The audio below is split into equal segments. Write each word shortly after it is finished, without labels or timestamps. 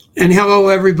And hello,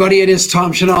 everybody. It is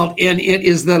Tom Chenault, and it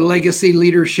is the Legacy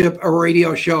Leadership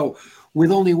Radio Show.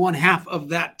 With only one half of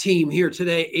that team here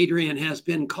today, Adrian has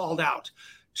been called out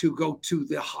to go to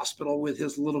the hospital with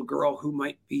his little girl who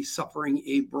might be suffering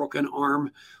a broken arm,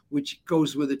 which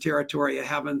goes with the territory of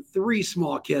having three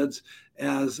small kids,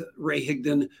 as Ray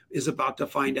Higdon is about to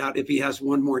find out if he has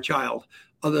one more child,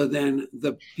 other than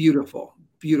the beautiful,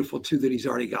 beautiful two that he's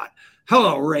already got.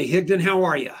 Hello, Ray Higdon. How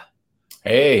are you?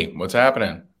 Hey, what's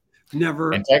happening?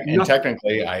 Never. And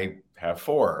technically, I have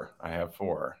four. I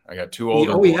got two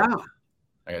older. Oh, boys. yeah.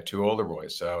 I got two older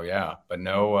boys. So yeah, but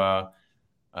no,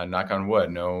 knock on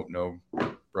wood, no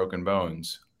broken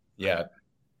bones yet.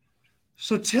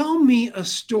 So tell me a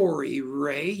story,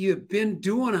 Ray. You've been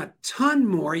doing a ton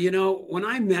more. You know, when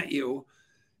I met you,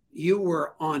 you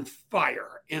were on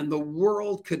fire, and the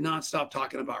world could not stop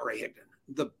talking about Ray Higdon,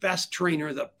 the best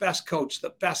trainer, the best coach,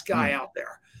 the best guy out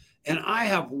there. And I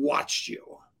have watched you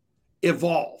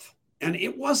evolve. And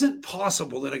it wasn't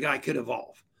possible that a guy could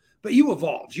evolve, but you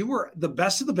evolved. You were the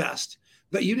best of the best,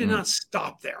 but you did not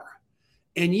stop there.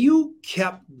 And you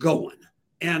kept going.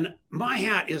 And my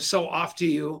hat is so off to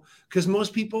you, because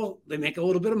most people, they make a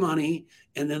little bit of money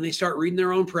and then they start reading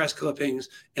their own press clippings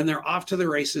and they're off to the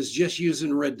races just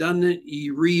using redundant,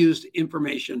 reused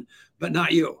information, but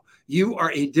not you. You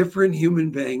are a different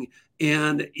human being,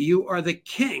 and you are the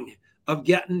king of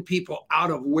getting people out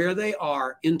of where they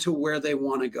are into where they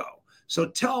want to go. So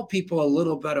tell people a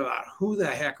little bit about who the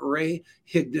heck Ray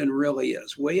Higdon really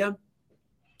is, will you?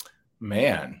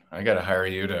 Man, I got to hire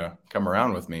you to come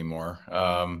around with me more.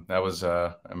 That was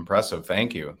impressive.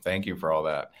 Thank you. Thank you for all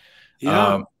that.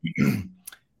 Yeah.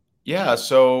 Yeah.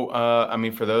 So, I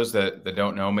mean, for those that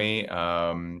don't know me,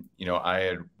 I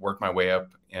had worked my way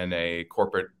up in a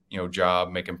corporate,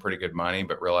 job, making pretty good money,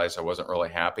 but realized I wasn't really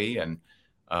happy, and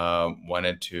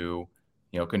wanted to,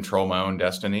 control my own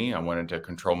destiny. I wanted to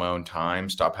control my own time,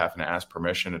 stop having to ask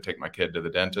permission to take my kid to the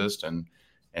dentist.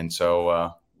 And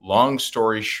so, long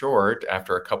story short,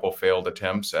 after a couple failed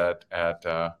attempts at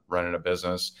running a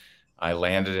business, I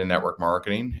landed in network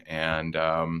marketing, and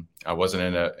I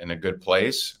wasn't in a good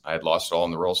place. I had lost it all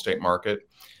in the real estate market,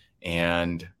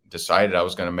 and decided I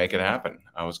was going to make it happen.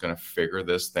 I was going to figure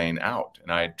this thing out.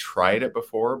 And I had tried it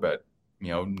before, but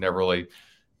never really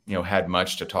had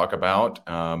much to talk about.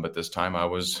 But this time I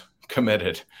was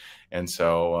committed, and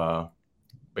so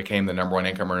became the number one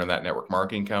income earner in that network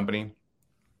marketing company.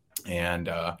 And,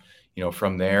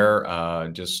 from there,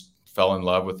 just fell in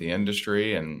love with the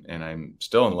industry, and I'm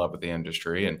still in love with the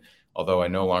industry. And although I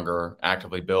no longer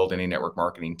actively build any network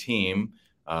marketing team,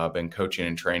 been coaching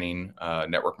and training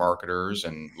network marketers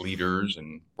and leaders,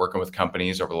 and working with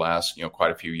companies over the last,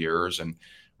 quite a few years. And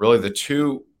really the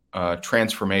two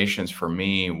transformations for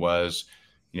me was,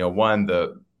 one,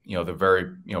 the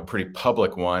very, pretty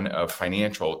public one of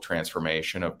financial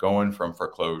transformation, of going from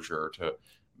foreclosure to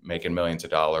making millions of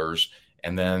dollars.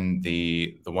 And then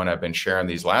the one I've been sharing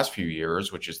these last few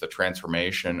years, which is the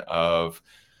transformation of,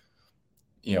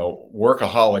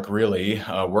 workaholic, really.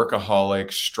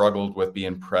 Workaholic, struggled with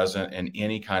being present in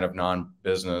any kind of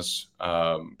non-business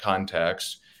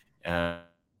context, and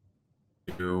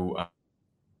to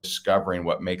discovering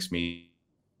what makes me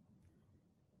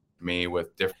with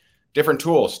different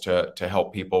tools to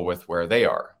help people with where they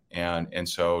are. And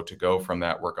so to go from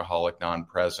that workaholic,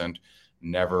 non-present,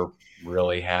 never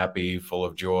really happy, full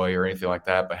of joy or anything like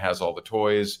that, but has all the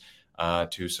toys,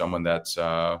 to someone that's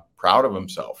proud of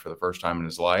himself for the first time in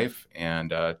his life. And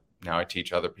now I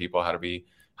teach other people how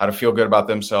to feel good about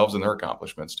themselves and their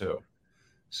accomplishments too.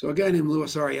 So a guy named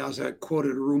Louis Ariaza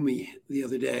quoted Rumi the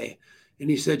other day, and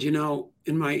he said,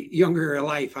 in my younger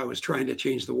life, I was trying to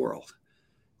change the world.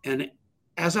 And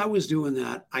as I was doing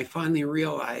that, I finally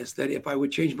realized that if I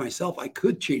would change myself, I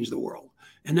could change the world.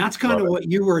 And that's kind of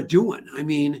what you were doing. I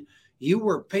mean, you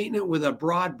were painting it with a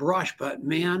broad brush, but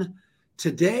man,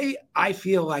 today I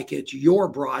feel like it's your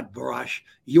broad brush,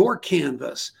 your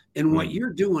canvas, and what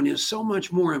you're doing is so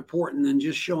much more important than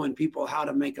just showing people how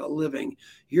to make a living.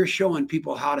 You're showing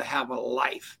people how to have a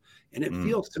life. And it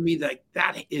feels to me like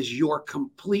that is your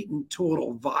complete and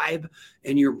total vibe,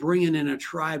 and you're bringing in a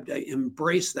tribe to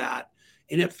embrace that.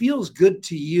 And it feels good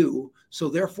to you, so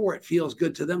therefore it feels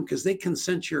good to them, because they can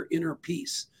sense your inner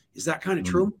peace. Is that kind of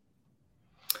true?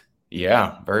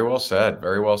 Yeah, very well said.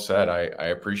 Very well said. I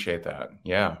appreciate that.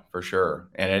 Yeah, for sure.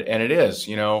 And it is,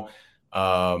 so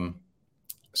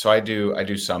I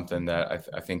do something that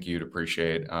I think you'd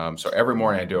appreciate. So every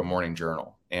morning I do a morning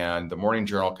journal, and the morning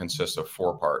journal consists of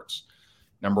 4 parts.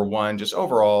 Number 1, just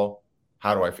overall,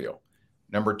 how do I feel?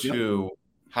 Number 2,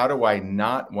 how do I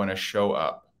not want to show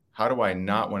up? How do I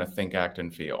not want to think, act,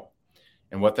 and feel?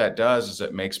 And what that does is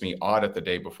it makes me audit the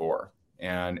day before.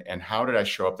 And how did I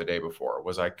show up the day before?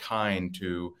 Was I kind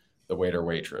to the waiter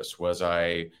waitress? Was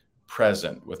I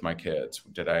present with my kids?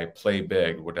 Did I play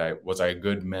big? Was I a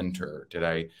good mentor? Did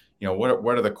I,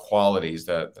 what are the qualities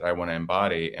that I want to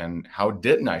embody, and how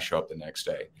didn't I show up the next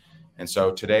day? And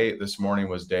so this morning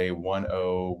was day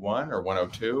 101 or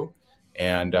 102.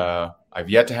 And I've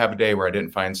yet to have a day where I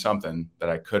didn't find something that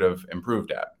I could have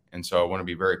improved at. And so I want to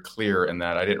be very clear in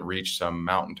that I didn't reach some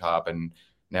mountaintop and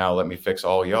now let me fix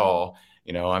all y'all.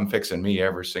 I'm fixing me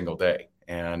every single day.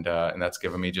 And that's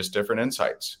given me just different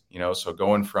insights, so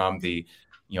going from the,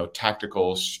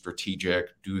 tactical, strategic,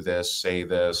 do this, say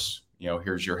this,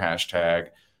 here's your hashtag,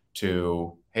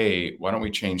 to, hey, why don't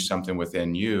we change something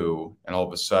within you? And all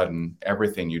of a sudden,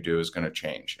 everything you do is going to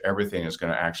change. Everything is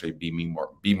going to actually be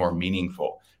more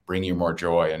meaningful, bring you more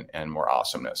joy and more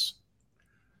awesomeness.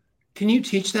 Can you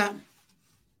teach that?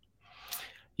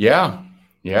 Yeah.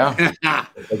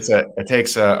 It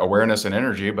takes awareness and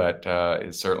energy, but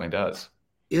it certainly does.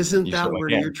 Isn't that where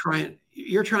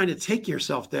you're trying to take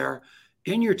yourself there,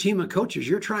 and your team of coaches,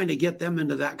 you're trying to get them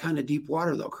into that kind of deep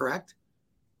water though, correct?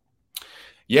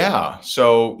 Yeah.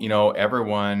 So,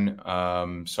 everyone,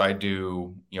 so I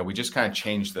do, we just kind of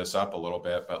changed this up a little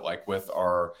bit, but like with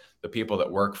the people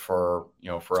that work for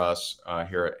us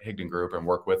here at Higdon Group and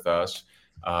work with us,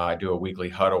 I do a weekly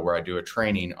huddle where I do a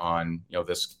training on,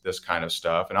 this kind of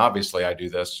stuff. And obviously I do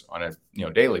this on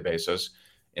a, daily basis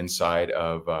inside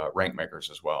of Rank Makers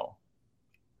as well.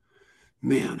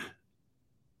 Man,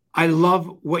 I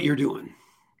love what you're doing.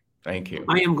 Thank you.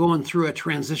 I am going through a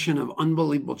transition of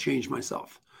unbelievable change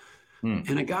myself.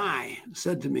 And a guy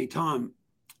said to me, Tom,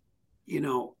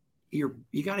 you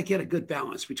got to get a good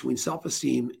balance between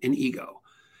self-esteem and ego.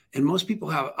 And most people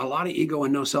have a lot of ego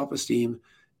and no self-esteem.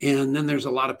 And then there's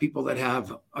a lot of people that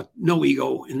have no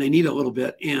ego and they need a little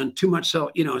bit and too much.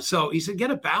 So he said,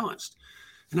 get it balanced.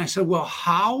 And I said, well,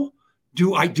 how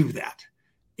do I do that?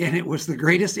 And it was the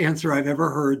greatest answer I've ever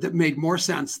heard that made more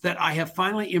sense, that I have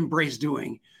finally embraced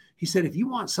doing. He said, if you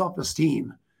want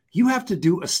self-esteem, you have to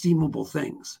do esteemable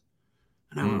things.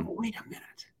 And I went, wait a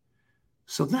minute.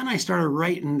 So then I started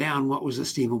writing down what was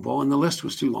esteemable, and the list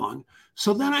was too long.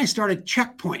 So then I started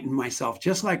checkpointing myself,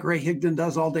 just like Ray Higdon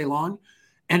does all day long,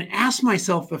 and asked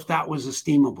myself if that was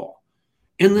esteemable.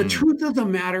 And the truth of the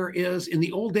matter is, in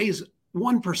the old days,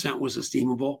 1% was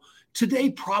esteemable. Today,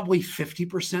 probably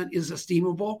 50% is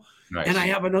esteemable. Nice. And I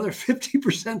have another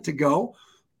 50% to go.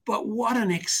 But what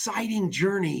an exciting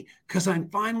journey, because I'm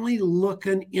finally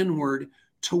looking inward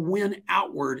to win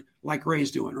outward like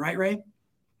Ray's doing. Right, Ray?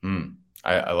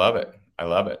 I love it. I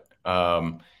love it.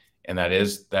 And that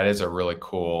is a really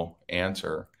cool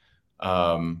answer.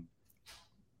 I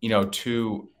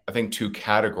think two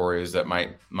categories that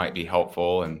might be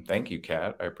helpful, and thank you,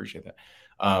 Kat. I appreciate that.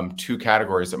 Two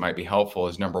categories that might be helpful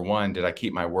is, number one, did I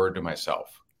keep my word to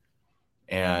myself?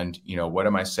 And, what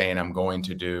am I saying I'm going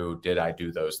to do? Did I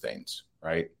do those things?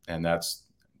 Right. And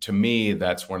to me,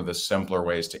 that's one of the simpler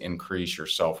ways to increase your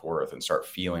self-worth and start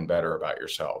feeling better about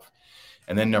yourself.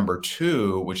 And then number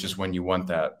two, which is when you want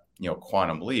that,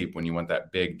 quantum leap, when you want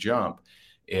that big jump,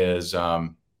 is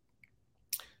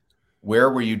where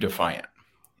were you defiant?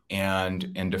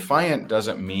 And defiant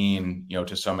doesn't mean,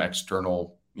 to some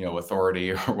external,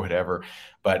 authority or whatever,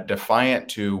 but defiant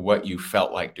to what you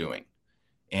felt like doing.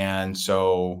 And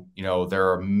so, there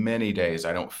are many days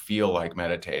I don't feel like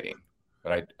meditating,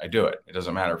 but I do it. It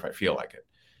doesn't matter if I feel like it.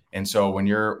 And so when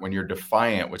you're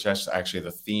defiant, which that's actually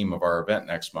the theme of our event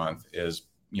next month, is,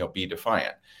 be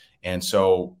defiant. And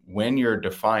so when you're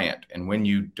defiant, and when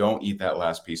you don't eat that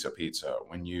last piece of pizza,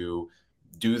 when you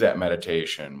do that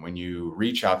meditation, when you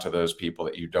reach out to those people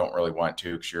that you don't really want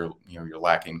to because you're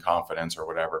lacking confidence or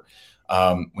whatever,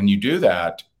 when you do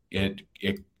that, it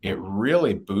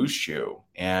really boosts you,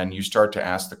 and you start to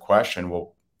ask the question,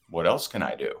 well, what else can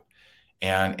I do?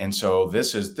 And so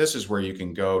this is where you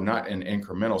can go, not an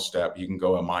incremental step, you can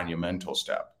go a monumental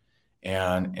step.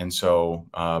 And so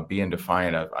being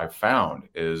defiant, I've found,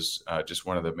 is just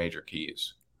one of the major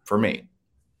keys for me.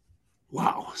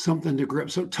 Wow, something to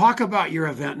grip. So talk about your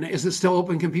event. Is it still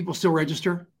open? Can people still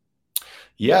register?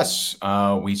 Yes,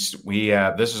 we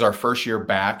this is our first year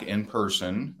back in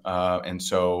person, and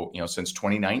so since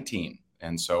 2019,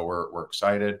 and so we're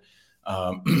excited.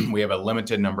 We have a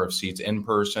limited number of seats in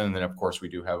person, and then of course we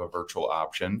do have a virtual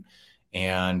option,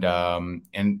 and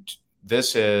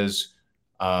this is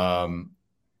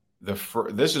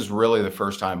this is really the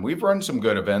first time we've run some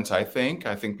good events. I think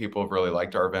people have really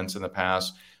liked our events in the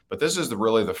past, but this is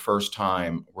really the first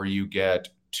time where you get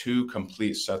two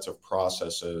complete sets of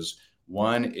processes.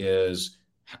 One is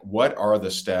what are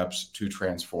the steps to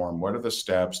transform? What are the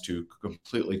steps to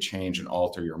completely change and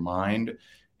alter your mind?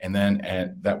 And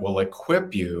that will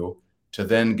equip you to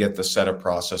then get the set of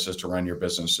processes to run your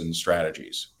business and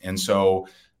strategies. And so,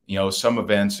 some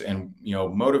events and,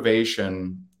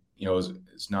 motivation,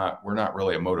 we're not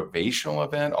really a motivational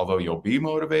event, although you'll be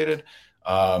motivated.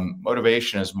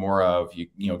 Motivation is more of,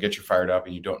 get you fired up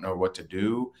and you don't know what to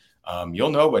do.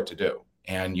 You'll know what to do,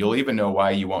 and you'll even know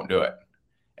why you won't do it.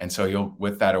 And so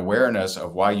with that awareness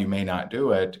of why you may not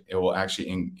do it, it will actually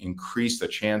increase the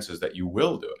chances that you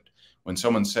will do it. When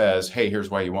someone says, hey, here's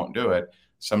why you won't do it,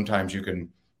 sometimes you can,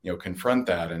 confront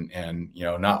that and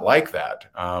not like that.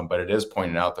 But it is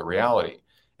pointing out the reality.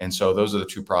 And so those are the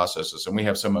two processes. And we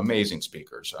have some amazing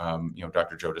speakers,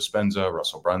 Dr. Joe Dispenza,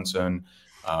 Russell Brunson.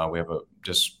 We have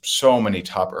just so many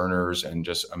top earners and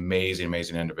just amazing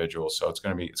individuals. So it's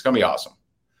going to be awesome.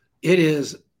 It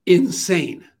is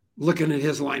insane looking at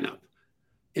his lineup.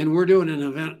 And we're doing an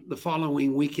event the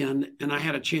following weekend, and I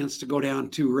had a chance to go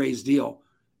down to Ray's deal,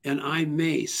 and I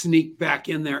may sneak back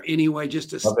in there anyway,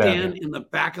 just to stand in the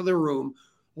back of the room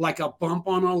like a bump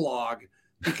on a log,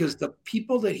 because the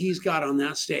people that he's got on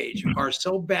that stage are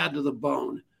so bad to the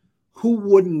bone. Who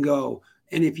wouldn't go?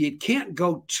 And if you can't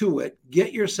go to it,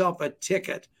 get yourself a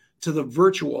ticket to the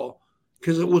virtual,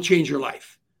 because it will change your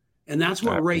life. And that's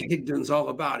what Ray Higdon's all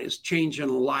about, is changing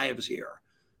lives here.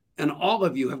 And all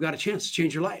of you have got a chance to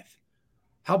change your life.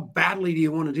 How badly do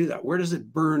you want to do that? Where does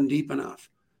it burn deep enough?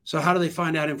 So how do they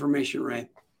find out information, Ray?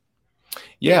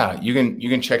 Yeah, you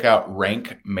can check out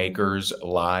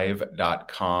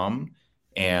rankmakerslive.com.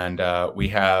 And we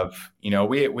have,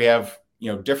 we have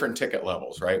different ticket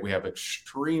levels, right? We have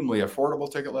extremely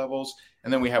affordable ticket levels,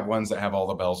 and then we have ones that have all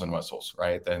the bells and whistles,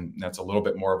 right? Then that's a little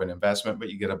bit more of an investment, but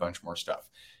you get a bunch more stuff.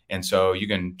 And so you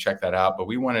can check that out. But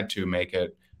we wanted to make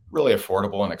it really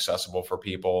affordable and accessible for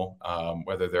people,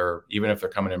 whether even if they're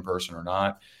coming in person or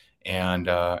not. And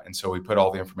so we put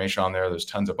all the information on there. There's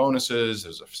tons of bonuses.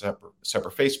 There's a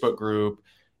separate Facebook group,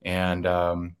 and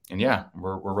yeah,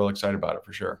 we're really excited about it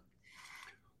for sure.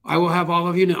 I will have all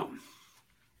of you know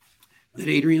that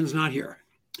Adrian's not here.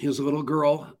 His little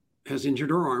girl has injured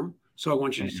her arm, so I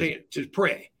want you to say it, to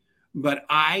pray. But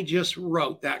I just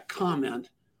wrote that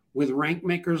comment with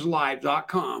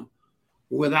rankmakerslive.com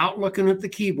without looking at the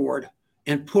keyboard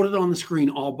and put it on the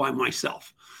screen all by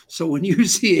myself. So when you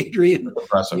see Adrian,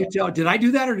 you tell, did I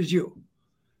do that or did you?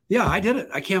 Yeah, I did it.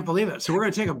 I can't believe it. So we're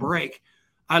going to take a break.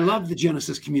 I love the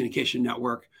Genesis Communication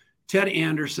Network. Ted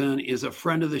Anderson is a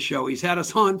friend of the show. He's had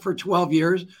us on for 12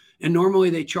 years, and normally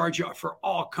they charge you for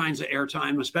all kinds of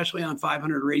airtime, especially on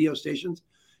 500 radio stations.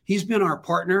 He's been our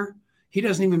partner. He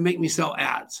doesn't even make me sell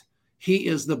ads. He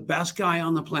is the best guy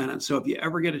on the planet. So if you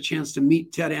ever get a chance to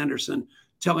meet Ted Anderson,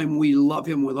 tell him we love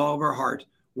him with all of our heart.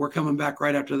 We're coming back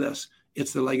right after this.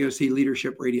 It's the Legacy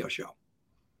Leadership Radio Show.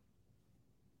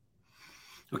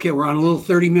 Okay, we're on a little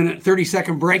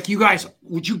 30-second break. You guys,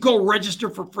 would you go register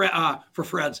for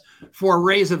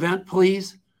Ray's event,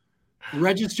 please?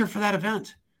 Register for that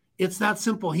event. It's that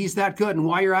simple. He's that good. And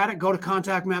while you're at it, go to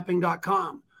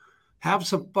contactmapping.com. Have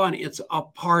some fun. It's a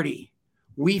party.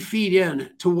 We feed in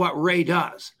to what Ray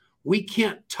does. We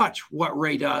can't touch what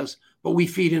Ray does, but we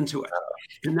feed into it.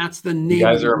 And that's the name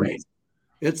of the Ray.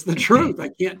 It's the truth. I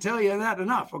can't tell you that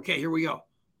enough. Okay, here we go.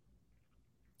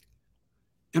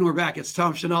 And we're back. It's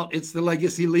Tom Chenault. It's the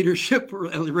Legacy Leadership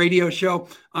Radio Show.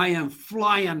 I am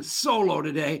flying solo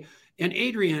today. And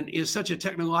Adrian is such a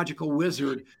technological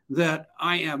wizard that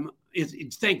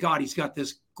thank God he's got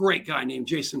this great guy named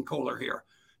Jason Kohler here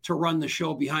to run the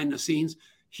show behind the scenes.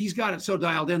 He's got it so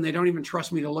dialed in, they don't even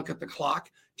trust me to look at the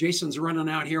clock. Jason's running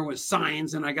out here with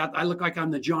signs, and I look like I'm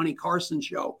the Johnny Carson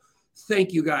show.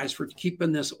 Thank you guys for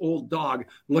keeping this old dog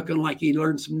looking like he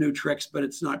learned some new tricks, but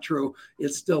it's not true.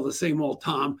 It's still the same old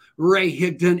Tom. Ray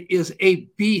Higdon is a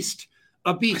beast.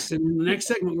 And in the next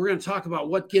segment, we're going to talk about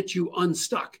what gets you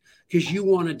unstuck, because you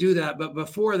want to do that. But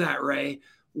before that, Ray,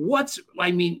 what's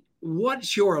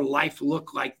your life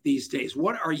look like these days?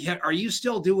 What are you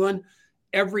still doing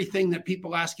everything that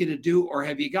people ask you to do, or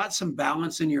have you got some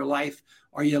balance in your life?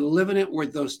 Are you living it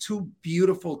with those two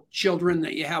beautiful children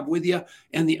that you have with you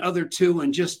and the other two,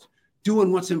 and just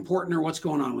doing what's important, or what's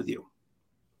going on with you?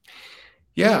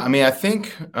 Yeah. I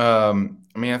think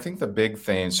the big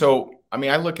thing,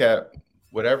 I look at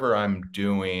whatever I'm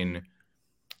doing,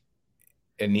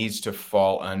 it needs to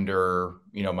fall under,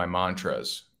 my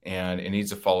mantras, and it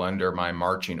needs to fall under my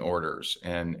marching orders.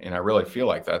 And I really feel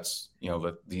like that's,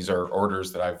 these are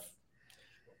orders that I've,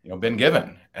 been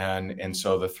given. And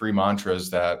so the three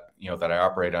mantras that I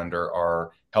operate under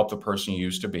are: help the person you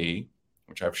used to be,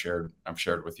 which I've shared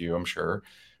with you, I'm sure.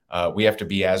 We have to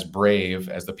be as brave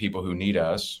as the people who need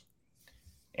us.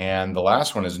 And the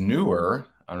last one is newer.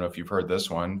 I don't know if you've heard this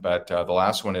one, but the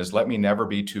last one is let me never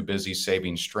be too busy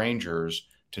saving strangers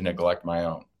to neglect my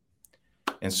own.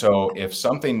 And so if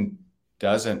something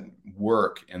doesn't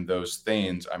work in those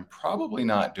things, I'm probably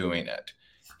not doing it.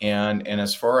 And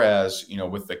as far as,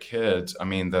 with the kids, I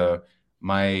mean,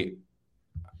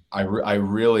 I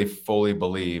really fully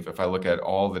believe, if I look at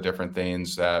all the different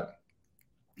things that,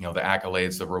 the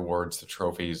accolades, the rewards, the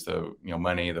trophies, the,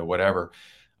 money, the whatever,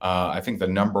 I think the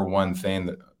number one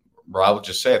thing I'll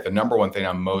just say it, the number one thing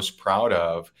I'm most proud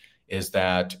of is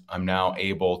that I'm now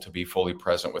able to be fully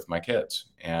present with my kids.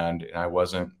 And I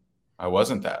wasn't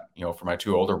that, for my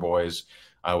two older boys,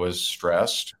 I was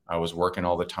stressed. I was working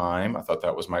all the time. I thought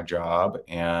that was my job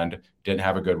and didn't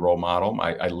have a good role model.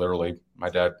 I literally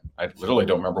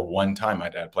don't remember one time my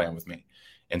dad playing with me.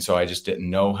 And so I just didn't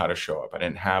know how to show up. I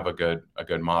didn't have a good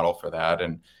model for that.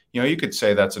 And, you could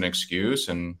say that's an excuse,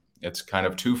 and it's kind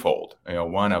of twofold.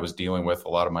 One, I was dealing with a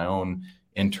lot of my own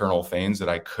internal things that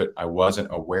I wasn't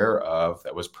aware of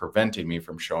that was preventing me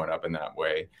from showing up in that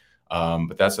way.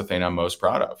 But that's the thing I'm most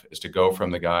proud of, is to go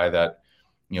from the guy that,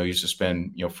 used to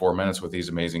spend, 4 minutes with these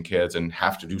amazing kids and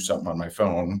have to do something on my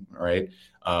phone, right?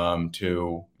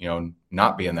 To,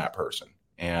 not being that person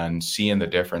and seeing the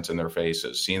difference in their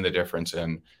faces, seeing the difference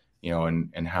in,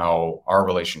 and how our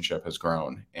relationship has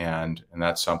grown. And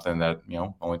that's something that,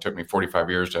 only took me 45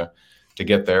 years to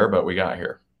get there, but we got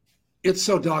here. It's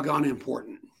so doggone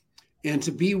important. And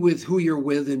to be with who you're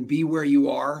with and be where you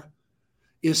are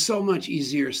is so much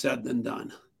easier said than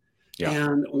done. Yeah.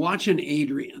 And watching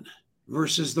Adrian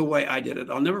versus the way I did it.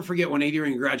 I'll never forget when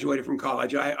Adrian graduated from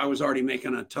college. I was already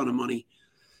making a ton of money.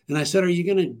 And I said, are you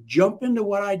going to jump into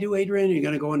what I do, Adrian? Or are you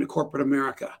going to go into corporate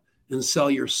America and sell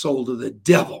your soul to the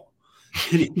devil?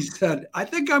 And he said, I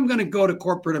think I'm going to go to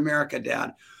corporate America,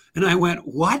 Dad. And I went,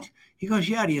 what? He goes,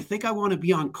 yeah, do you think I want to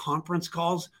be on conference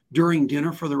calls during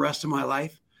dinner for the rest of my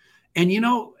life? And,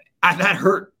 that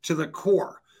hurt to the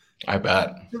core. I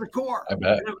bet. To the core. I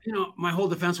bet. My whole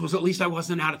defense was at least I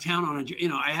wasn't out of town on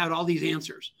I had all these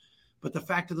answers. But the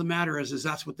fact of the matter is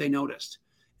that's what they noticed.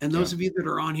 And those of you that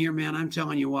are on here, man, I'm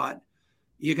telling you what,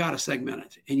 you got to segment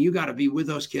it and you got to be with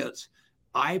those kids.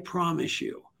 I promise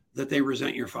you that they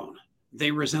resent your phone.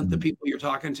 They resent the people you're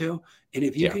talking to. And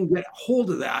if you can get hold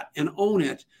of that and own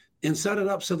it and set it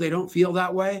up so they don't feel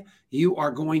that way, you are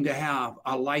going to have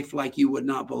a life like you would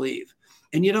not believe.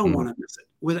 And you don't want to miss it.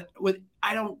 With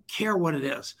I don't care what it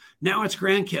is. Now it's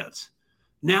grandkids.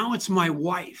 Now it's my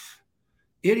wife.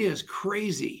 It is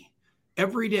crazy.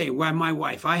 Every day,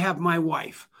 I have my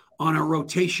wife on a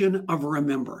rotation of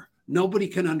remember. Nobody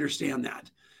can understand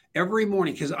that. Every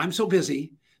morning, because I'm so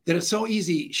busy that it's so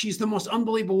easy. She's the most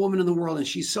unbelievable woman in the world, and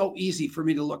she's so easy for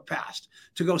me to look past,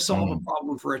 to go solve a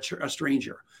problem for a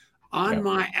stranger. On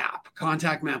my app,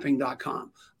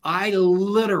 contactmapping.com, I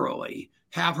literally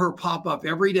have her pop up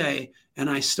every day, and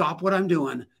I stop what I'm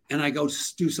doing, and I go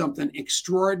do something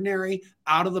extraordinary,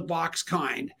 out of the box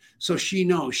kind, so she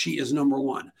knows she is number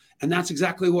one. And that's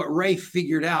exactly what Ray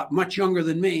figured out, much younger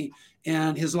than me.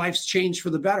 And his life's changed for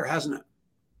the better, hasn't it?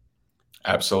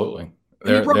 Absolutely.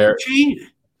 He broke the chain.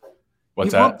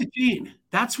 What's that? Broke the chain.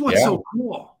 That's what's so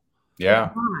cool. Yeah.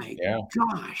 My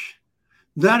gosh.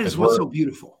 That is what's so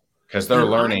beautiful. Because they're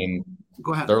learning.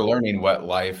 Go ahead. They're learning what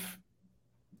life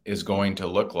is going to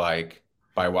look like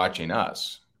by watching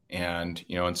us. And,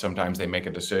 and sometimes they make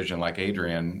a decision like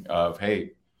Adrian of,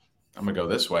 hey, I'm going to go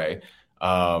this way.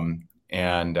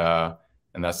 And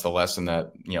that's the lesson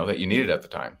that, that you needed at the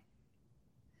time.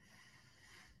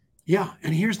 Yeah.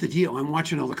 And here's the deal. I'm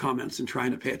watching all the comments and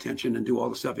trying to pay attention and do all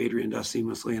the stuff Adrian does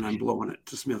seamlessly, and I'm blowing it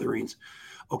to smithereens.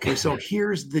 Okay. So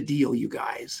here's the deal, you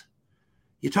guys.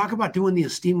 You talk about doing the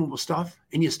esteemable stuff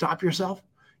and you stop yourself.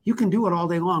 You can do it all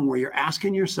day long where you're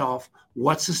asking yourself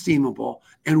what's esteemable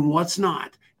and what's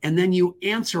not. And then you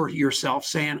answer yourself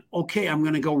saying, okay, I'm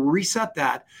going to go reset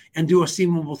that and do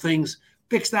esteemable things,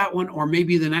 fix that one, or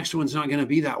maybe the next one's not going to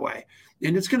be that way.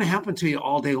 And it's going to happen to you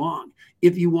all day long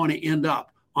if you want to end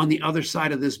up on the other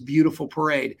side of this beautiful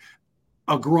parade,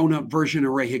 a grown-up version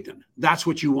of Ray Higdon. That's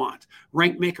what you want.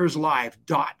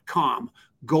 Rankmakerslive.com.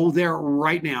 Go there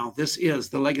right now. This is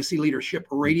the Legacy Leadership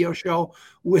Radio Show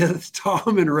with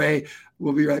Tom and Ray.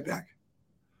 We'll be right back.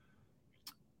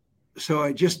 So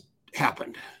it just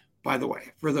happened, by the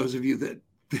way, for those of you that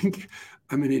think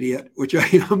I'm an idiot, which I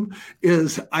am,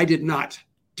 is I did not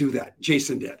do that.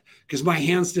 Jason did, because my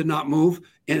hands did not move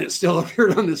and it still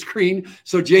appeared on the screen.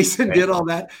 So Jason did all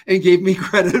that and gave me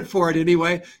credit for it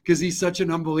anyway, because he's such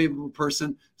an unbelievable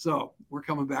person. So we're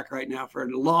coming back right now for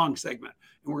a long segment.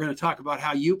 And we're going to talk about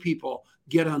how you people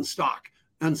get unstuck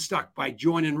unstuck by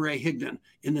joining Ray Higdon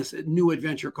in this new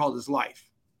adventure called his life.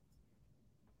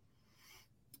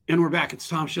 And we're back. It's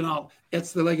Tom Chanel.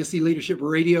 It's the Legacy Leadership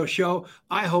Radio Show.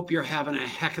 I hope you're having a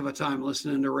heck of a time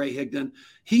listening to Ray Higdon.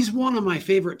 He's one of my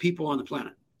favorite people on the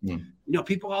planet. You know,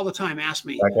 people all the time ask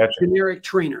me, generic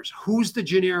trainers, who's the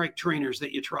generic trainers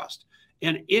that you trust?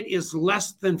 And it is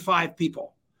less than 5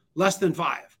 people, less than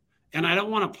 5. And I don't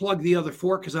want to plug the other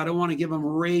 4 because I don't want to give them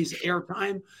Ray's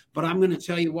airtime, but I'm going to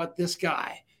tell you what, this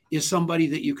guy is somebody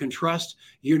that you can trust.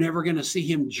 You're never going to see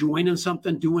him joining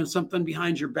something, doing something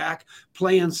behind your back,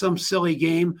 playing some silly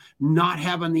game, not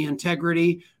having the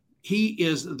integrity. He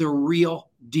is the real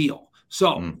deal.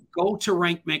 So go to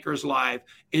Rank Makers Live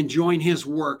and join his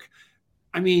work.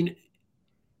 I mean,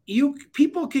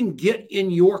 people can get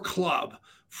in your club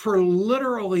for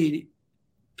literally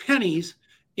pennies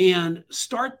and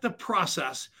start the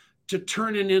process to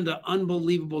turn it into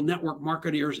unbelievable network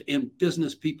marketers and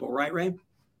business people. Right, Ray?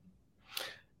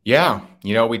 Yeah.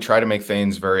 You know, we try to make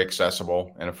things very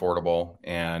accessible and affordable.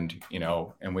 And, you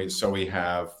know, we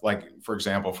have, like, for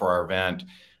example, for our event,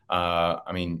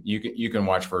 I mean, you can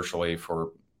watch virtually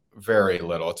for very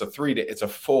little. It's a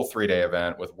full 3-day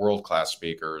event with world-class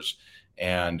speakers,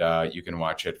 and you can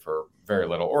watch it for very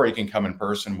little, or you can come in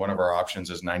person. One of our options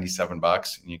is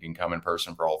 $97, and you can come in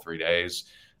person for all 3 days.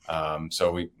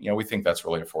 So we think that's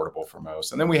really affordable for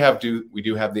most. And then we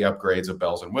do have the upgrades of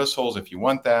bells and whistles if you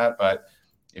want that. But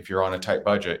if you're on a tight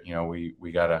budget, you know,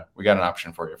 we got an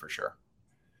option for you for sure.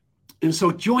 And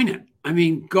so join it. I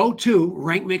mean, go to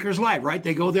Rank Makers Live, right?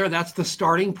 They go there. That's the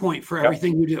starting point for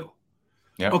everything you do.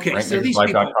 Yeah. Okay. So these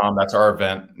people, that's our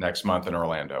event next month in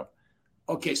Orlando.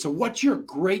 Okay. So what's your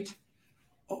great,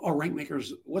 Rank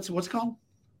Makers, what's it called?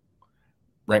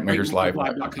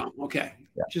 RankMakersLive.com. Okay.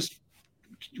 Yeah. Just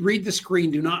read the screen.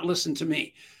 Do not listen to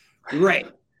me. Right.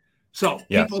 So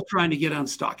people trying to get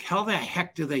unstuck. How the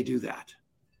heck do they do that?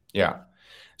 Yeah.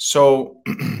 So,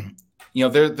 you know,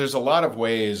 there's a lot of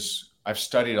ways. I've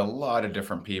studied a lot of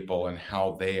different people and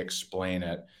how they explain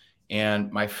it.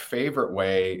 And my favorite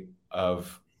way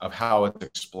of how it's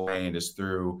explained is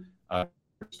through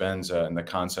Spenza and the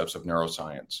concepts of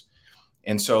neuroscience.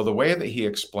 And so the way that he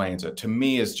explains it to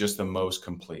me is just the most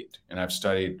complete. And I've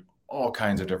studied all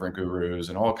kinds of different gurus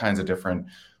and all kinds of different,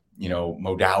 you know,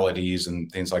 modalities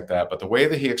and things like that. But the way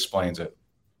that he explains it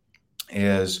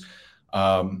is,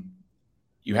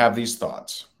 you have these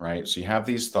thoughts, right? So you have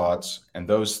these thoughts, and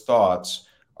those thoughts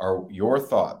are your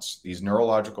thoughts, these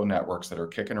neurological networks that are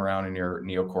kicking around in your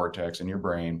neocortex in your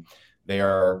brain. They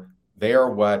are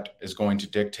what is going to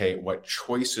dictate what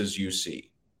choices you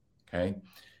see. Okay.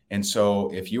 And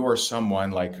so if you are someone,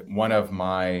 like one of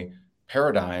my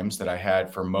paradigms that I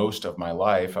had for most of my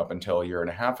life up until a year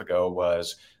and a half ago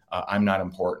was, I'm not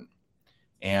important.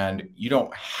 And you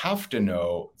don't have to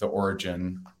know the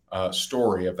origin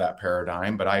story of that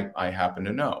paradigm, but I happen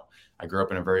to know. I grew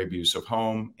up in a very abusive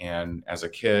home, and as a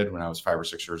kid, when I was 5 or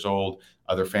 6 years old,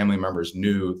 other family members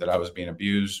knew that I was being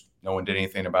abused. No one did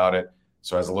anything about it.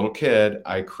 So as a little kid,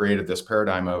 I created this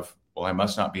paradigm of, well, I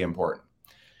must not be important.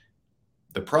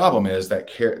 The problem is that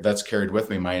that's carried with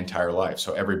me my entire life.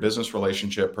 So every business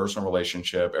relationship, personal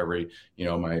relationship, every, you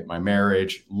know, my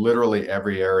marriage, literally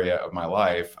every area of my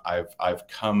life, I've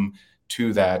come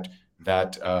to that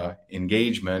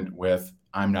engagement with,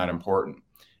 I'm not important.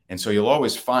 And so you'll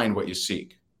always find what you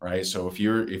seek, right? So if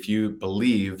you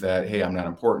believe that, hey, I'm not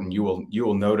important, you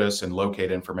will notice and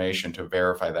locate information to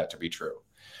verify that to be true.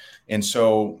 And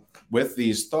so with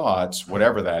these thoughts,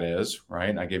 whatever that is, right?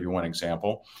 And I gave you one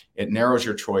example, it narrows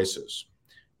your choices.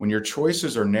 When your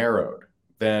choices are narrowed,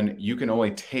 then you can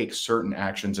only take certain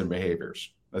actions and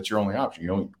behaviors. That's your only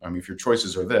option. If your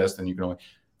choices are this, then you can only,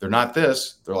 they're not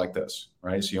this, they're like this,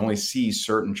 right? So you only see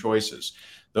certain choices.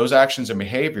 Those actions and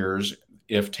behaviors,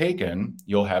 if taken,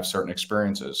 you'll have certain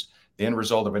experiences. The end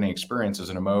result of any experience is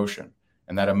an emotion.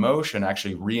 And that emotion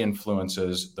actually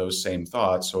re-influences those same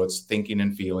thoughts. So it's thinking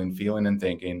and feeling and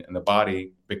thinking, and the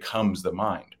body becomes the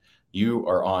mind. You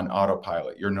are on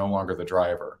autopilot. You're no longer the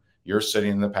driver. You're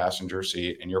sitting in the passenger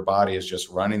seat, and your body is just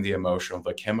running the emotional,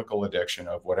 the chemical addiction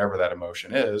of whatever that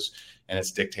emotion is. And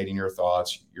it's dictating your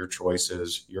thoughts, your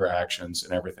choices, your actions,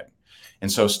 and everything. And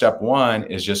so step one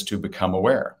is just to become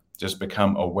aware. Just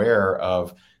become aware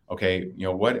of, okay,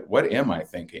 what am I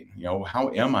thinking?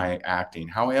 How am I acting?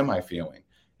 How am I feeling?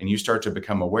 And you start to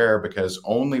become aware, because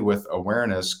only with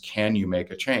awareness can you make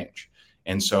a change.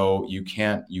 And so you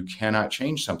cannot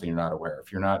change something you're not aware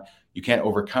of. You can't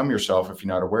overcome yourself if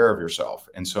you're not aware of yourself.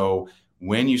 And so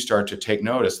when you start to take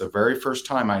notice, the very first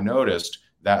time I noticed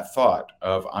that thought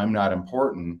of I'm not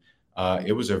important,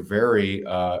 it was a very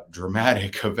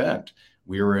dramatic event.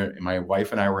 My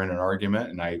wife and I were in an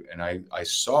argument, and I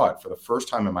saw it for the first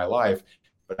time in my life,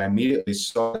 but I immediately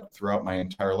saw it throughout my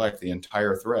entire life, the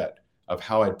entire thread of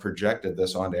how I'd projected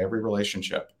this onto every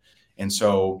relationship. And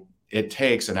so it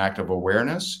takes an act of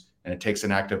awareness, and it takes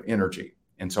an act of energy.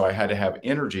 And so I had to have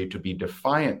energy to be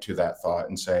defiant to that thought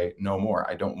and say, no more.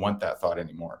 I don't want that thought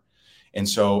anymore. And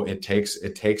so it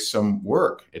takes some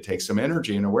work. It takes some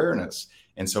energy and awareness.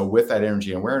 And so with that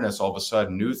energy and awareness, all of a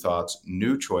sudden, new thoughts,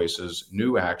 new choices,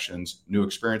 new actions, new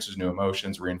experiences, new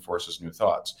emotions reinforces new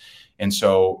thoughts. And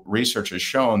so research has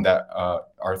shown that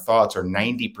our thoughts are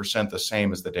 90% the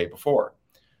same as the day before.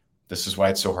 This is why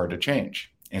it's so hard to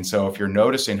change. And so if you're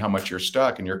noticing how much you're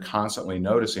stuck, and you're constantly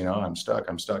noticing, oh, I'm stuck,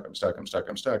 I'm stuck, I'm stuck, I'm stuck,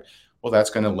 I'm stuck, well, that's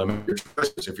going to limit your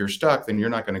choices. If you're stuck, then you're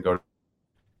not going to go.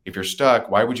 If you're stuck,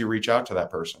 why would you reach out to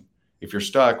that person? If you're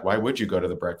stuck, why would you go to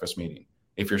the breakfast meeting?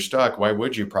 If you're stuck, why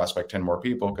would you prospect 10 more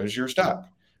people? Because you're stuck,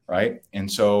 right? And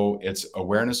so it's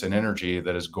awareness and energy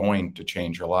that is going to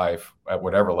change your life at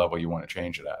whatever level you want to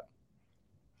change it at.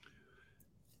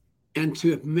 And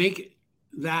to make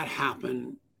that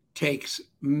happen takes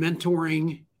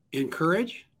mentoring and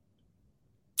courage.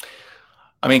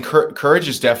 I mean, courage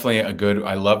is definitely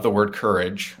I love the word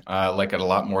courage. I like it a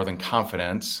lot more than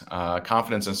confidence.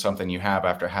 Confidence is something you have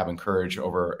after having courage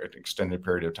over an extended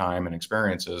period of time and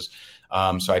experiences.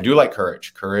 So I do like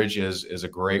courage. Courage is a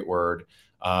great word.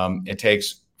 It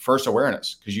takes first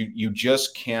awareness, because you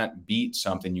just can't beat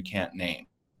something you can't name.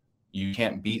 You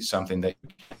can't beat something that you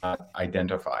cannot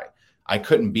identify. I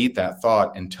couldn't beat that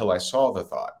thought until I saw the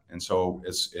thought. And so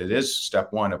it is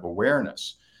step one of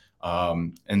awareness.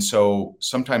 And so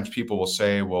sometimes people will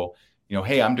say, well,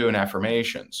 hey, I'm doing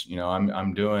affirmations,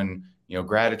 I'm doing,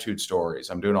 gratitude stories,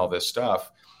 I'm doing all this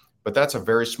stuff, but that's a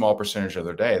very small percentage of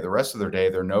their day. The rest of their day,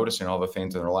 they're noticing all the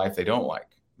things in their life they don't like.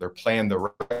 They're playing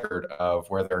the record of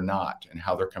where they're not and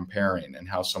how they're comparing and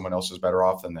how someone else is better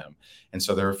off than them. And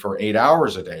so they're for 8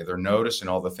 hours a day, they're noticing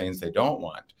all the things they don't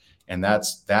want. And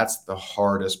that's the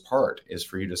hardest part, is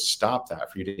for you to stop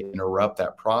that, for you to interrupt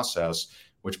that process,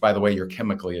 which, by the way, you're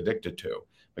chemically addicted to,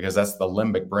 because that's the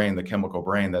limbic brain, the chemical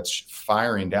brain that's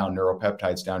firing down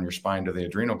neuropeptides down your spine to the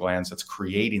adrenal glands, that's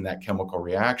creating that chemical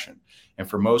reaction. And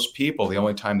for most people, the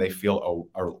only time they feel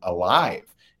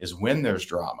alive is when there's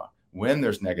drama, when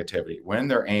there's negativity, when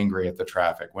they're angry at the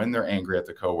traffic, when they're angry at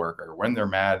the coworker, when they're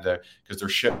mad because their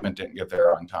shipment didn't get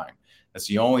there on time. That's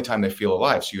the only time they feel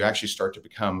alive. So you actually start to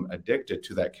become addicted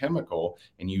to that chemical,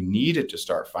 and you need it to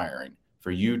start firing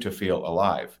for you to feel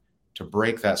alive. To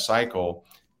break that cycle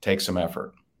takes some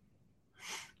effort.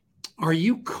 Are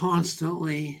you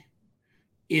constantly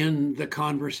in the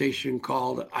conversation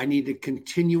called, I need to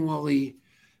continually,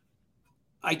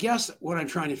 I guess what I'm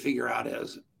trying to figure out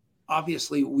is,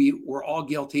 obviously we're all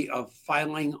guilty of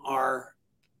filing our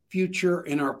future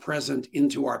and our present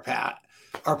into our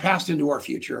past into our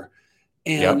future.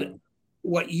 And yep.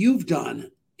 What you've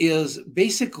done is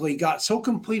basically got so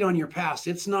complete on your past,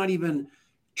 it's not even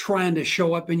trying to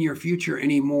show up in your future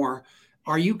anymore.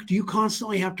 Do you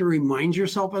constantly have to remind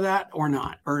yourself of that or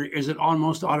not? Or is it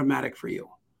almost automatic for you?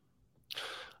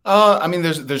 I mean,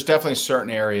 there's definitely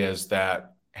certain areas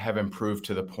that have improved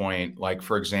to the point, like,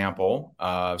 for example,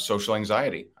 social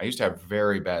anxiety. I used to have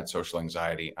very bad social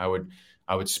anxiety. I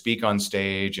would speak on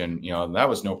stage, and, that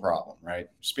was no problem, right?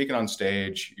 Speaking on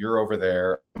stage, you're over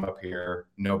there, I'm up here,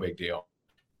 no big deal.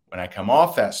 When I come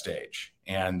off that stage,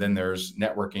 and then there's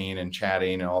networking and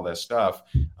chatting and all this stuff.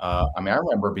 I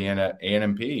remember being at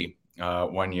A&MP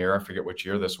one year, I forget which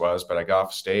year this was, but I got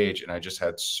off stage and I just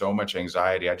had so much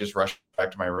anxiety. I just rushed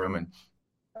back to my room and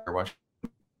watched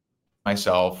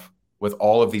myself with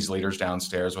all of these leaders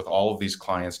downstairs, with all of these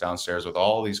clients downstairs, with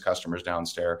all of these customers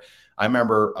downstairs. I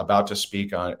remember about to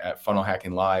speak at Funnel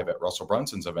Hacking Live at Russell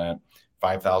Brunson's event,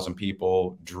 5,000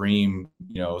 people, dream,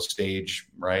 stage,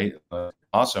 right?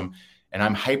 Awesome. And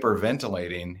I'm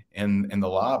hyperventilating in the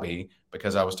lobby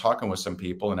because I was talking with some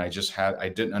people, and I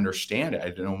didn't understand it. I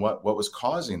didn't know what was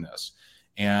causing this.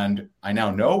 And I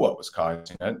now know what was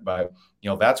causing it, but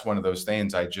that's one of those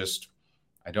things I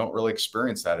don't really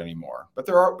experience that anymore. But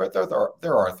there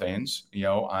are things,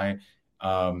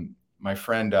 my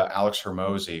friend Alex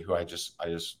Hermosi, who I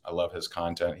love his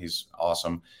content. He's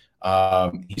awesome.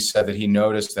 He said that he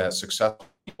noticed that successful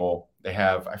people, they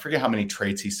have, I forget how many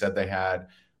traits he said they had,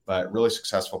 but really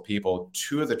successful people,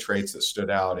 two of the traits that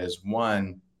stood out is,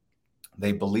 one,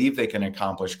 they believe they can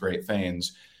accomplish great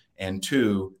things, and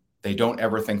two, they don't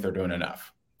ever think they're doing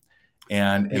enough.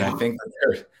 And I think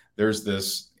that there's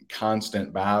this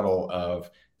constant battle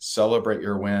of celebrate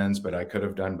your wins, but I could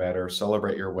have done better.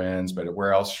 Celebrate your wins, but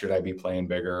where else should I be playing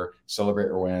bigger? Celebrate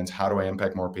your wins. How do I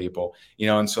impact more people?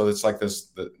 And so it's like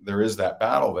this, there is that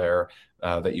battle there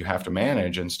that you have to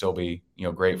manage and still be,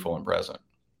 grateful and present.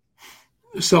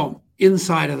 So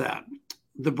inside of that,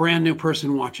 the brand new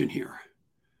person watching here,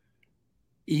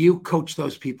 you coach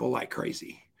those people like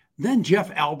crazy. Then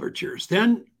Jeff Alberters,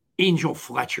 then Angel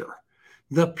Fletcher,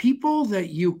 the people that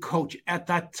you coach at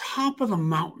the top of the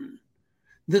mountain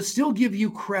that still give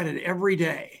you credit every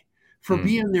day for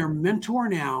being their mentor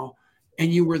now,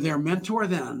 and you were their mentor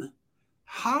then.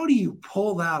 How do you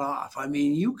pull that off? I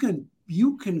mean, you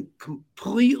can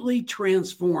completely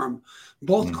transform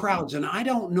both crowds. And I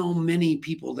don't know many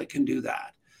people that can do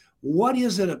that. What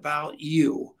is it about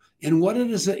you? And what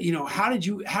it is that, how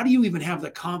do you even have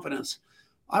the confidence?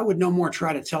 I would no more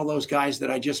try to tell those guys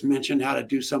that I just mentioned how to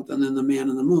do something than the man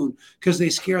in the moon, because they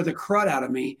scare the crud out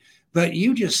of me. But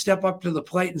you just step up to the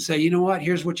plate and say, you know what,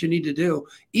 here's what you need to do.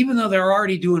 Even though they're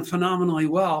already doing phenomenally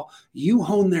well, you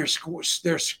hone their scores.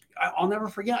 I'll never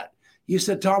forget. You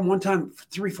said, Tom, one time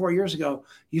 3-4 years ago,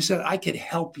 you said, I could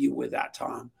help you with that,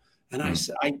 Tom. And I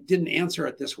said, I didn't answer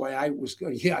it this way. I was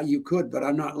going, yeah, you could, but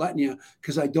I'm not letting you,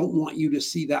 because I don't want you to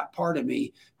see that part of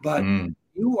me. But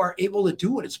you are able to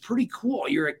do it. It's pretty cool.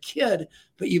 You're a kid,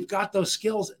 but you've got those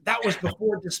skills. That was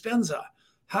before Dispenza.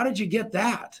 How did you get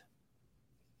that?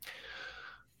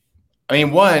 I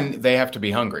mean, one, they have to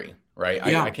be hungry, right?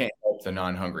 Yeah. I can't help the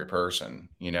non-hungry person,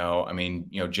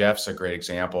 Jeff's a great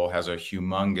example, has a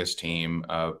humongous team,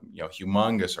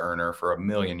 humongous earner for 1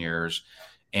 million years.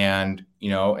 And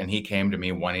he came to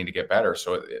me wanting to get better.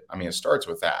 So, it starts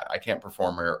with that. I can't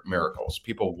perform miracles.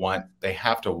 People they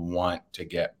have to want to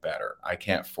get better. I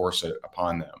can't force it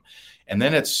upon them. And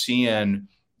then it's seeing,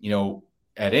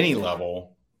 at any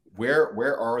level,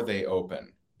 where are they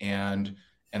open? And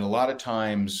a lot of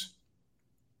times,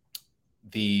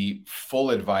 the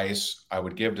full advice I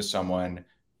would give to someone,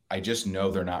 I just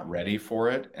know they're not ready for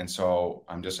it. And so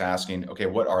I'm just asking, okay,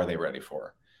 what are they ready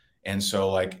for? And so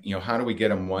how do we get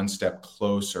them one step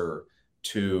closer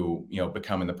to,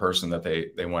 becoming the person that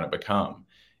they want to become?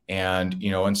 And,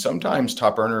 and sometimes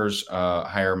top earners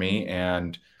hire me,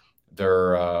 and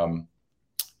they're,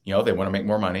 they want to make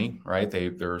more money, right?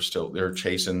 They're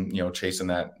chasing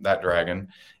that dragon.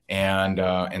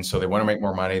 And so they want to make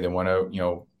more money. They want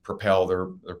to, propel their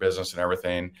business and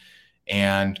everything.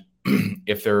 And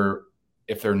if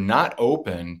they're not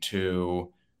open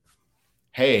to,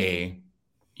 hey,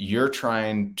 you're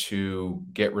trying to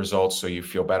get results so you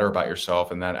feel better about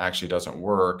yourself, and that actually doesn't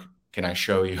work, can I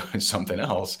show you something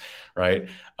else, right?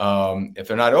 If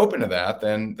they're not open to that,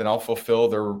 then I'll fulfill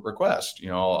their request.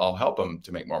 I'll help them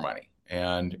to make more money,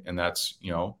 and that's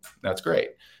that's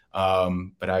great.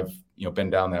 But I've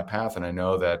been down that path, and I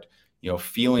know that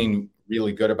feeling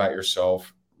really good about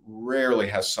yourself rarely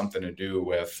has something to do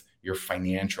with your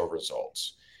financial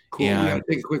results. Cool. We got to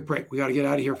take a quick break. We got to get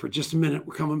out of here for just a minute.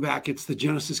 We're coming back. It's the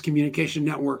Genesis Communication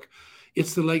Network.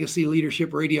 It's the Legacy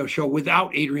Leadership Radio Show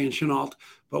without Adrian Chenault,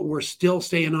 but we're still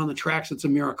staying on the tracks. It's a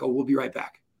miracle. We'll be right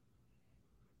back.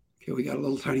 Okay, we got a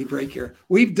little tiny break here.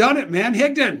 We've done it, man.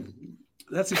 Higdon.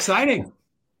 That's exciting.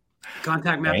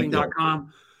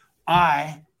 Contactmapping.com.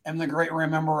 I am the great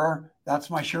rememberer.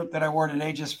 That's my shirt that I wore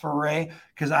today just for Ray,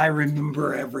 because I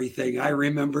remember everything. I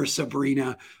remember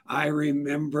Sabrina. I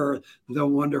remember the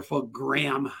wonderful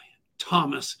Graham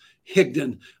Thomas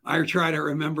Higdon. I try to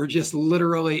remember just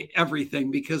literally everything,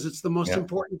 because it's the most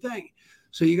important thing.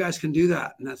 So you guys can do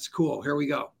that, and that's cool. Here we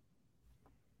go.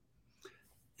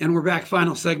 And we're back.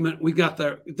 Final segment. We've got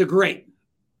the great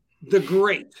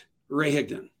Ray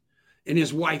Higdon and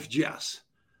his wife, Jess.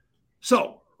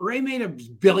 So Ray made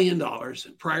 $1 billion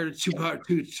prior to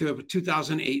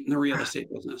 2008 in the real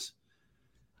estate business.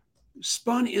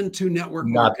 Spun into network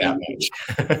Not marketing.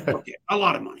 That much. Okay, a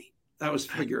lot of money. That was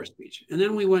figure of speech. And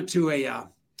then we went to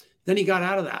then he got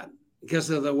out of that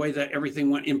because of the way that everything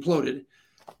imploded.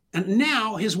 And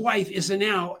now his wife is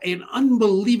now an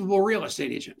unbelievable real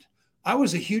estate agent. I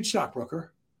was a huge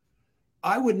stockbroker.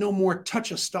 I would no more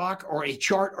touch a stock or a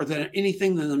chart or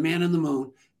anything than the man in the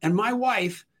moon. And my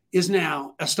wife is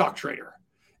now a stock trader.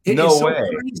 It no is so way.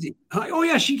 Crazy. Oh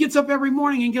yeah, she gets up every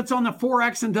morning and gets on the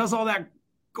Forex and does all that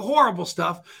horrible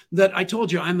stuff that I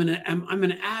told you. I'm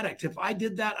an addict. If I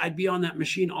did that, I'd be on that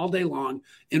machine all day long,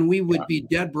 and we would be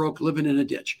dead broke, living in a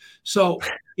ditch. So,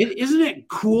 isn't it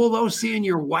cool though, seeing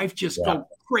your wife just go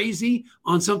crazy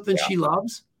on something she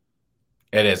loves?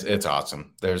 It is. It's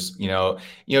awesome. There's, she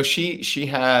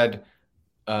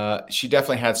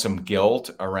definitely had some guilt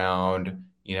around,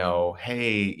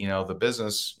 hey, the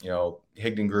business,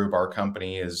 Higdon Group, our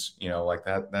company is, like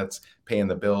that's paying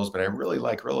the bills, but I really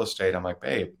like real estate. I'm like,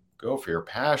 babe, go for your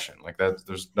passion. Like that,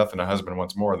 there's nothing a husband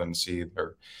wants more than to see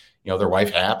their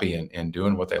wife happy and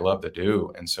doing what they love to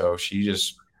do. And so she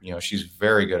just, she's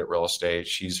very good at real estate.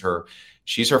 She's her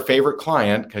favorite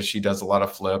client because she does a lot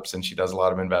of flips and she does a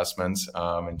lot of investments.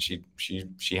 And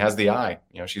she has the eye,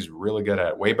 she's really good at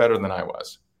it, way better than I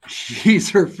was. She's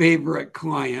her favorite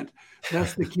client.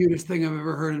 That's the cutest thing I've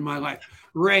ever heard in my life.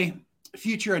 Ray,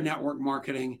 future of network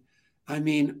marketing. I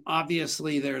mean,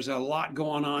 obviously there's a lot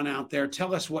going on out there.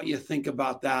 Tell us what you think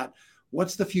about that.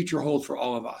 What's the future hold for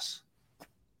all of us?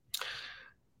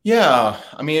 Yeah.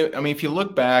 I mean, if you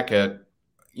look back at,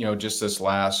 just this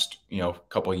last,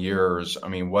 couple of years, I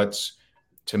mean, what's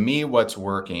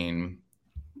working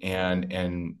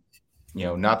and,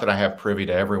 not that I have privy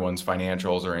to everyone's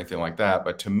financials or anything like that,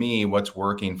 but to me, what's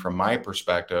working from my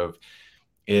perspective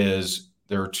is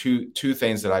there are two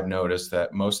things that I've noticed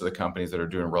that most of the companies that are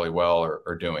doing really well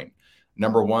are doing.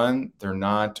 Number one, they're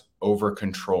not over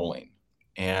controlling.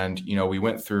 And, we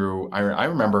went through, I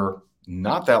remember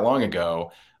not that long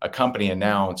ago, a company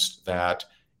announced that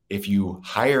if you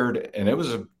hired, and it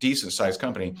was a decent sized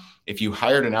company, if you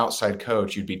hired an outside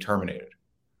coach, you'd be terminated.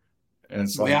 And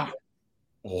it's like, yeah.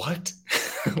 What?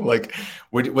 Like,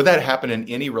 would that happen in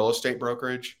any real estate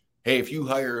brokerage? Hey, if you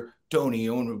hire Tony,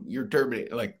 you're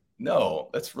terminated. Like, no,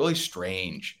 that's really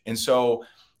strange. And so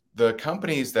the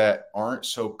companies that aren't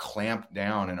so clamped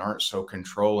down and aren't so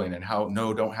controlling and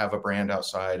no, don't have a brand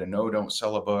outside and no, don't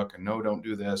sell a book and no, don't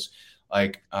do this.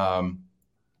 Like,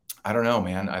 I don't know,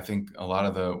 man. I think a lot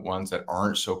of the ones that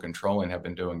aren't so controlling have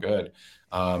been doing good.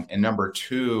 And number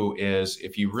two is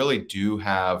if you really do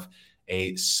have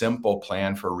a simple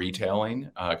plan for retailing,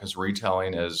 because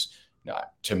retailing is,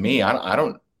 to me, I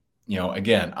don't,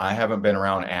 again, I haven't been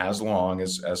around as long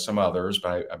as some others,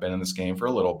 but I've been in this game for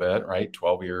a little bit, right?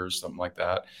 12 years, something like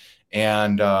that.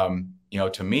 And,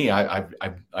 to me,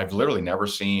 I've literally never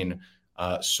seen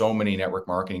so many network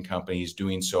marketing companies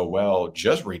doing so well,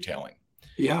 just retailing.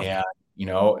 Yeah. And,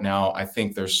 now I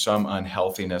think there's some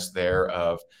unhealthiness there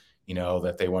of,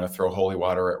 that they want to throw holy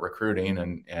water at recruiting.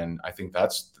 And I think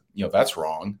that's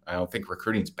wrong. I don't think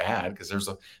recruiting's bad because there's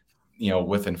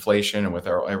with inflation and with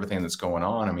everything that's going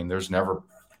on, I mean, there's never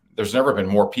been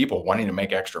more people wanting to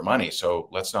make extra money. So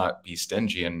let's not be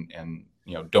stingy and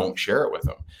don't share it with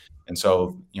them. And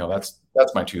so, that's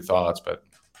my two thoughts, but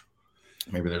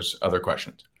maybe there's other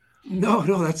questions. No,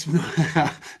 that's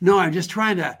no, I'm just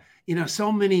trying to,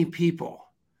 so many people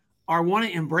want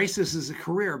to embrace this as a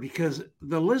career because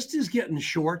the list is getting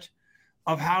short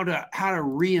of how to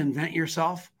reinvent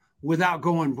yourself without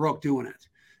going broke doing it.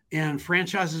 And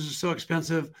franchises are so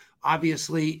expensive.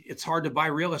 Obviously, it's hard to buy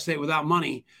real estate without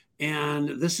money.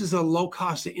 And this is a low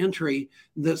cost of entry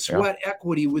that sweat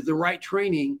equity with the right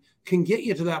training can get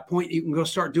you to that point. You can go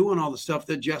start doing all the stuff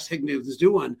that Jess Higdon is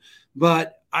doing.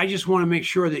 But I just want to make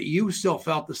sure that you still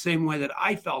felt the same way that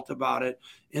I felt about it.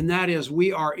 And that is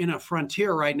we are in a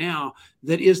frontier right now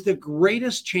that is the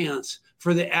greatest chance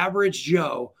for the average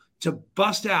Joe to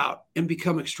bust out and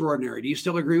become extraordinary. Do you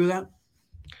still agree with that?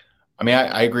 I mean,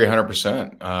 I agree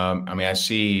 100%. I mean, I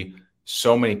see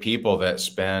so many people that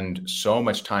spend so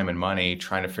much time and money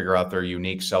trying to figure out their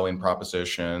unique selling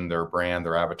proposition, their brand,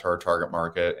 their avatar target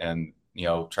market, and,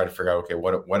 try to figure out, okay,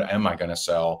 what am I going to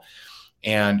sell?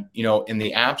 And, in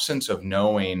the absence of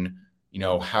knowing,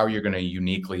 how you're going to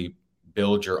uniquely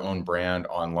build your own brand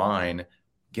online,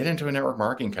 get into a network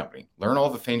marketing company, learn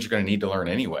all the things you're going to need to learn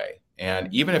anyway.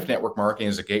 And even if network marketing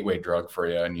is a gateway drug for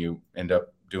you and you end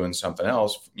up doing something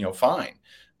else, fine.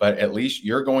 But at least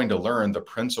you're going to learn the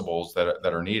principles that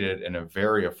are needed in a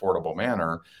very affordable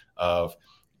manner of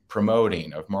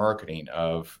promoting, of marketing,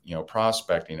 of,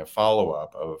 prospecting, of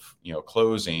follow-up, of,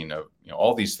 closing, of,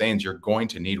 all these things you're going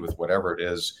to need with whatever it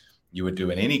is you would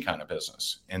do in any kind of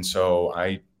business. And so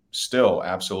I still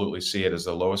absolutely see it as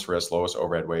the lowest risk, lowest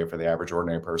overhead way for the average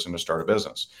ordinary person to start a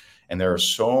business. And there are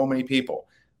so many people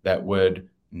that would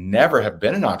never have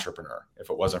been an entrepreneur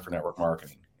if it wasn't for network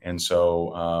marketing. And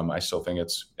so I still think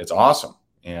it's awesome.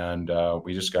 And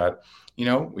we just got,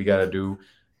 we got to do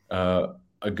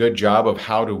a good job of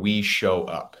how do we show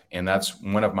up. And that's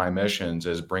one of my missions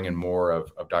is bringing more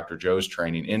of Dr. Joe's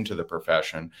training into the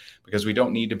profession, because we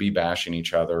don't need to be bashing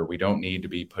each other. We don't need to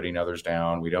be putting others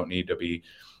down. We don't need to be,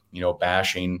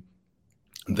 bashing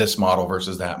this model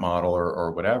versus that model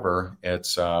or whatever.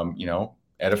 It's,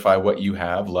 edify what you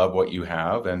have, love what you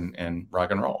have, and rock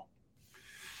and roll.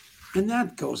 And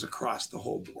that goes across the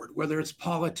whole board, whether it's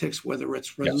politics, whether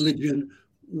it's religion,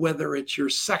 whether it's your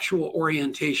sexual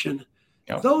orientation.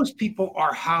 Yep. Those people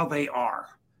are how they are.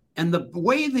 And the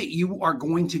way that you are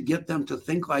going to get them to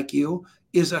think like you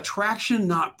is attraction,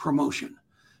 not promotion.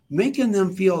 Making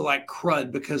them feel like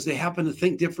crud because they happen to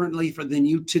think differently than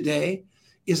you today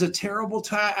is a terrible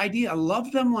idea.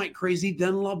 Love them like crazy,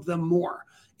 then love them more.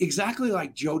 Exactly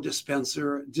like Joe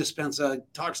Dispenza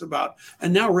talks about,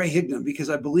 and now Ray Higdon,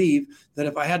 because I believe that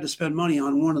if I had to spend money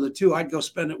on one of the two, I'd go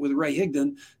spend it with Ray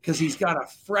Higdon because he's got a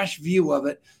fresh view of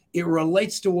it. It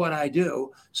relates to what I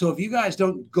do. So if you guys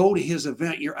don't go to his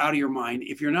event, you're out of your mind.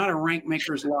 If you're not a Rank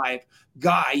Makers Live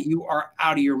guy, you are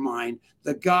out of your mind.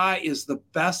 The guy is the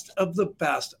best of the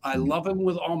best. I love him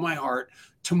with all my heart.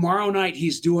 Tomorrow night,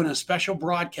 he's doing a special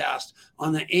broadcast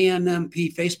on the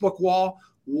ANMP Facebook wall.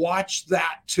 Watch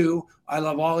that too. I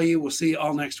love all of you. We'll see you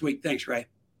all next week. Thanks, Ray.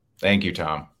 Thank you,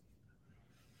 Tom.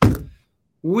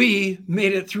 We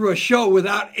made it through a show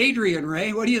without Adrian,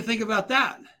 Ray. What do you think about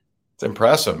that? It's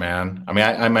impressive, man. I mean,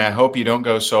 I hope you don't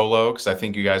go solo because I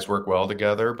think you guys work well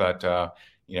together. But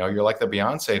you're like the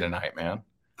Beyonce tonight, man.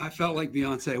 I felt like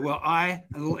Beyonce. Well,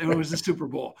 it was the Super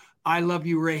Bowl. I love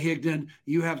you, Ray Higdon.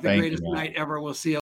 You have the greatest night ever. We'll see you.